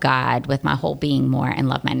love God with my whole being more and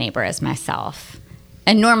love my neighbor as myself?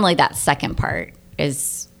 And normally that second part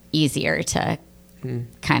is easier to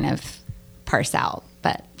kind of parse out.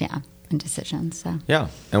 But in decisions. So. Yeah,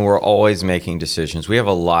 and we're always making decisions. We have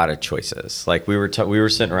a lot of choices. Like we were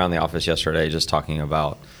sitting around the office yesterday just talking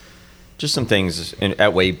about just some things at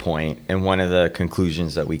Waypoint, and one of the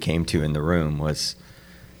conclusions that we came to in the room was,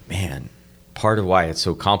 man, part of why it's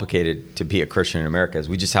so complicated to be a Christian in America is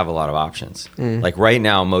we just have a lot of options. Like right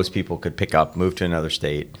now, most people could pick up, move to another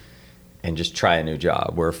state, and just try a new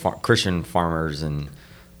job. Where Christian farmers in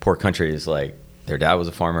poor countries, like their dad was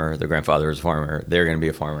a farmer, their grandfather was a farmer, they're going to be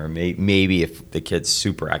a farmer. Maybe if the kid's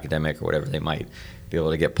super academic or whatever, they might be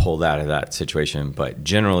able to get pulled out of that situation. But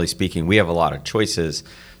generally speaking, we have a lot of choices,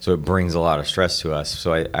 so it brings a lot of stress to us.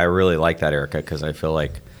 So I really like that, Erika, because I feel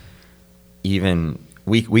like even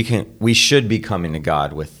we should be coming to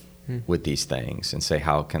God with these things and say,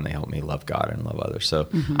 how can they help me love God and love others? So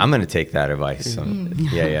I'm going to take that advice. And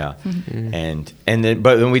then,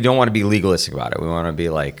 but then we don't want to be legalistic about it. We want to be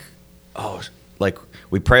like,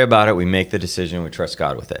 we pray about it, we make the decision, we trust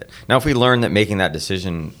God with it. Now, if we learn that making that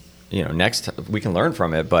decision, next we can learn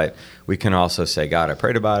from it, but we can also say, God, I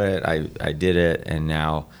prayed about it, I did it, and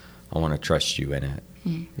now I want to trust you in it.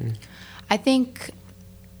 I think,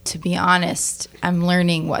 to be honest, I'm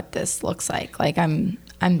learning what this looks like. Like I'm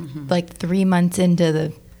like 3 months into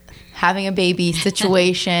the having a baby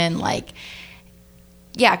situation,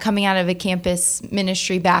 coming out of a campus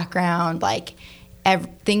ministry background,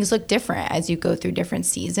 things look different as you go through different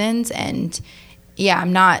seasons. And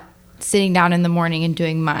I'm not sitting down in the morning and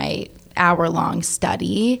doing my hour-long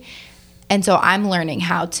study. And so I'm learning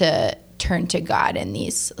how to turn to God in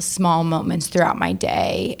these small moments throughout my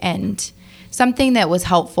day. And something that was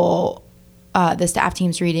helpful, the staff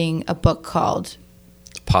team's reading a book called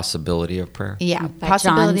Possibility of Prayer. Yeah,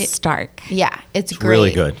 Possibility. John Stark. Yeah, it's great.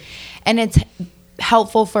 Really good. And it's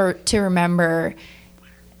helpful to remember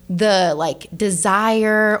the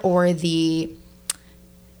desire or the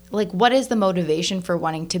like, what is the motivation for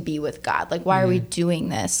wanting to be with God? Like, why are we doing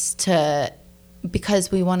this?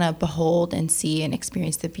 Because we want to behold and see and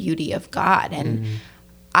experience the beauty of God. And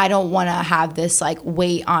I don't want to have this like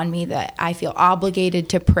weight on me that I feel obligated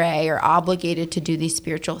to pray or obligated to do these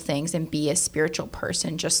spiritual things and be a spiritual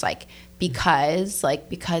person just like because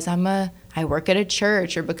I work at a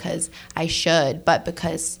church or because I should, but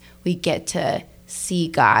because we get to see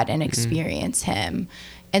God and experience him.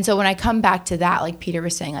 And so when I come back to that, like Peter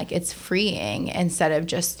was saying, like it's freeing instead of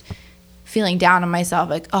just feeling down on myself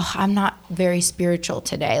like, oh, I'm not very spiritual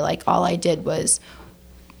today. Like all I did was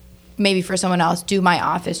maybe for someone else do my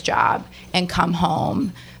office job and come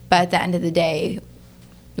home. But at the end of the day,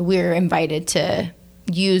 we're invited to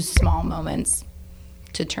use small moments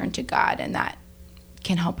to turn to God, and that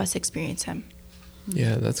can help us experience him.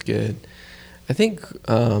 Yeah, that's good. I think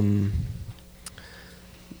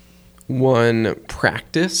one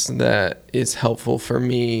practice that is helpful for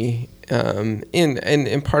me,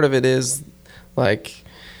 and part of it is like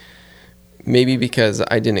maybe because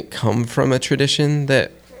I didn't come from a tradition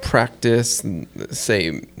that practice,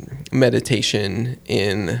 say, meditation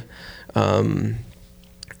in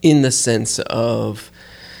the sense of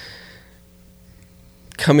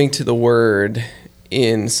coming to the word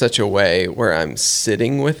in such a way where I'm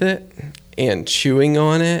sitting with it and chewing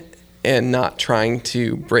on it and not trying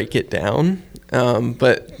to break it down,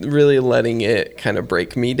 but really letting it kind of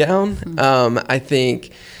break me down, I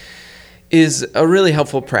think is a really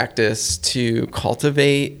helpful practice to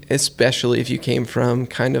cultivate, especially if you came from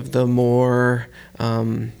kind of the more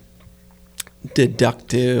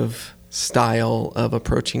deductive style of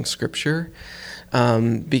approaching scripture.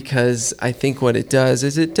 Because I think what it does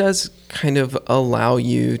is it does kind of allow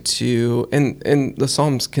you to, and the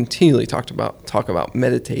Psalms continually talk about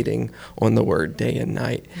meditating on the word day and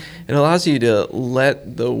night. It allows you to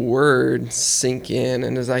let the word sink in.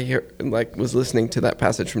 And as I was listening to that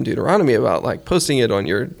passage from Deuteronomy about like posting it on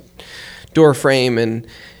your door frame and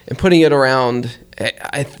putting it around,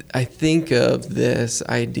 I think of this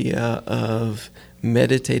idea of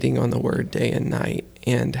meditating on the word day and night.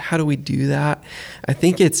 And how do we do that? I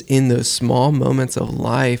think it's in those small moments of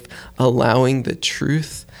life, allowing the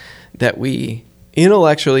truth that we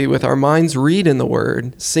intellectually with our minds read in the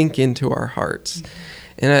word sink into our hearts.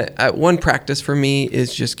 And one practice for me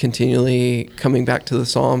is just continually coming back to the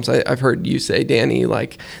Psalms. I've heard you say, Danny,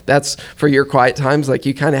 like that's for your quiet times, like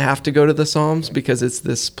you kind of have to go to the Psalms because it's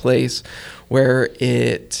this place where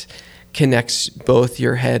it connects both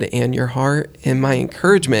your head and your heart. And my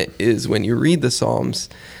encouragement is when you read the Psalms,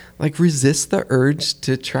 like resist the urge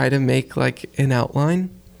to try to make like an outline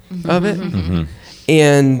of it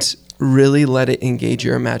and really let it engage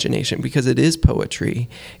your imagination, because it is poetry.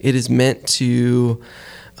 It is meant to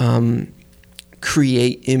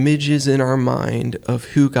create images in our mind of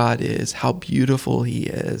who God is, how beautiful he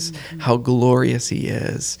is, how glorious he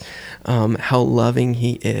is, how loving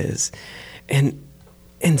he is.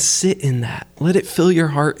 And sit in that. Let it fill your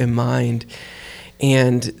heart and mind,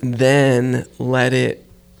 and then let it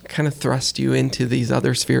kind of thrust you into these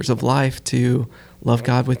other spheres of life to love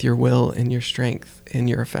God with your will and your strength and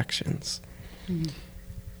your affections.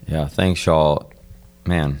 Yeah, thanks, y'all.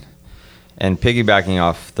 Man. And piggybacking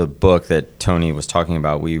off the book that Toni was talking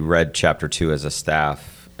about, we read chapter 2 as a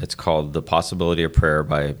staff. It's called The Possibility of Prayer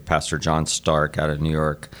by Pastor John Stark out of New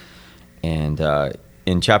York. And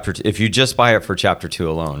in chapter 2, if you just buy it for chapter 2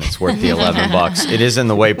 alone, it's worth the $11. It is in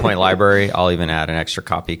the Waypoint Library. I'll even add an extra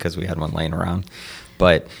copy because we had one laying around.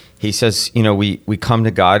 But he says, you know, we come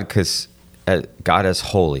to God because God is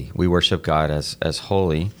holy. We worship God as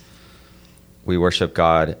holy. We worship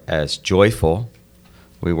God as joyful.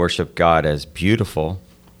 We worship God as beautiful.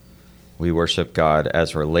 We worship God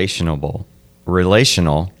as relational,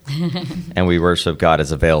 and we worship God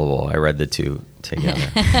as available. I read the two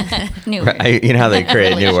together. New word. You know how they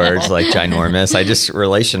create new words like ginormous? I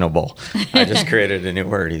just created a new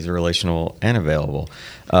word. He's relational and available.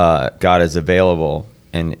 God is available.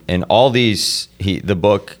 And all these,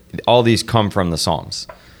 all these come from the Psalms.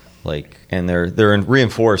 And they're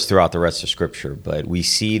reinforced throughout the rest of Scripture, but we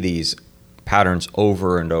see these patterns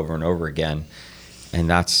over and over and over again.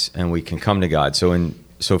 And we can come to God.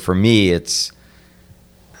 So for me,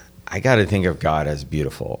 I got to think of God as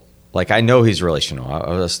beautiful. Like, I know he's relational. I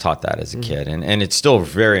was taught that as a kid, and it's still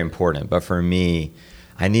very important. But for me,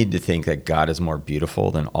 I need to think that God is more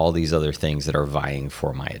beautiful than all these other things that are vying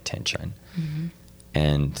for my attention.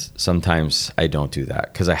 And sometimes I don't do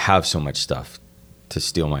that because I have so much stuff to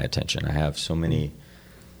steal my attention. I have so many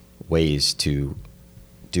ways to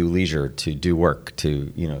do leisure, to do work,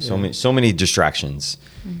 to, so many distractions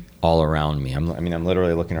all around me. I'm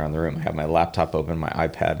literally looking around the room. I have my laptop open, my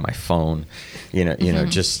iPad, my phone,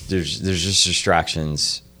 just there's just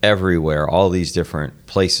distractions everywhere, all these different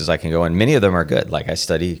places I can go. And many of them are good. Like I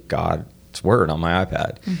study God's word on my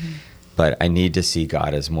iPad, but I need to see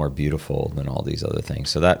God as more beautiful than all these other things.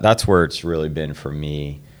 So that's where it's really been for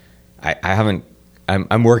me.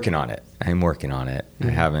 I'm working on it. I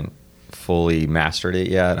haven't fully mastered it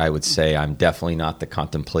yet. I would say I'm definitely not the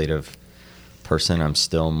contemplative person. I'm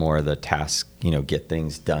still more the task, get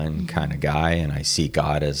things done kind of guy. And I see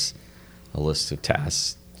God as a list of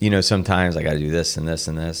tasks. Sometimes I got to do this and this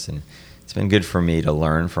and this. And it's been good for me to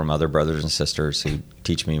learn from other brothers and sisters who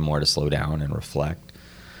teach me more to slow down and reflect.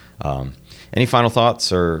 Any final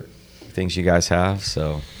thoughts or things you guys have?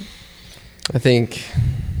 So I think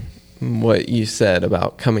what you said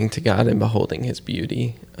about coming to God and beholding his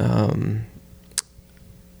beauty.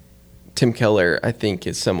 Tim Keller, I think,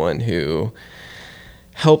 is someone who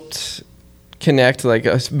helped connect, like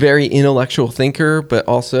a very intellectual thinker, but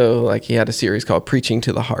also like he had a series called Preaching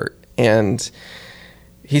to the Heart. And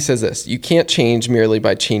he says this: you can't change merely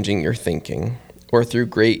by changing your thinking or through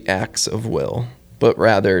great acts of will, but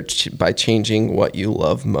rather by changing what you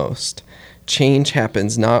love most. Change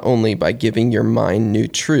happens not only by giving your mind new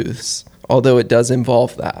truths, although it does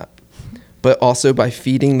involve that, but also by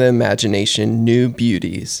feeding the imagination new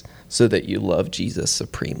beauties so that you love Jesus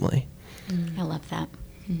supremely. I love that.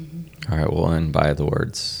 All right, we'll end by the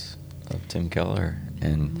words of Tim Keller.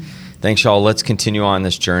 And thanks, y'all. Let's continue on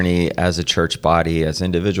this journey as a church body, as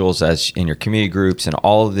individuals, as in your community groups, and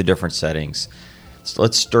all of the different settings. So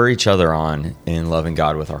let's stir each other on in loving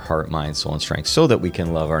God with our heart, mind, soul, and strength, so that we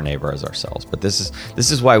can love our neighbor as ourselves. But this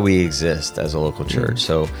is why we exist as a local church.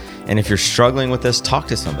 So, and if you're struggling with this, talk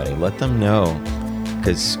to somebody. Let them know,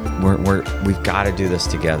 because we've got to do this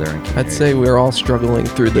together. I'd say we're all struggling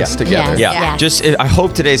through this together. Yeah. I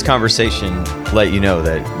hope today's conversation let you know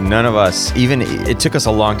that none of us, even it took us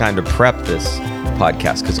a long time to prep this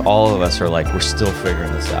podcast, because all of us are like, we're still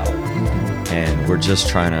figuring this out, and we're just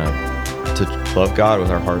trying to love God with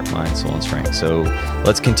our heart, mind, soul, and strength. So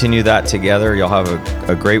let's continue that together. Y'all have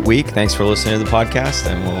a great week. Thanks for listening to the podcast,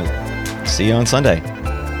 and we'll see you on Sunday.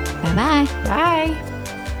 Bye-bye. Bye.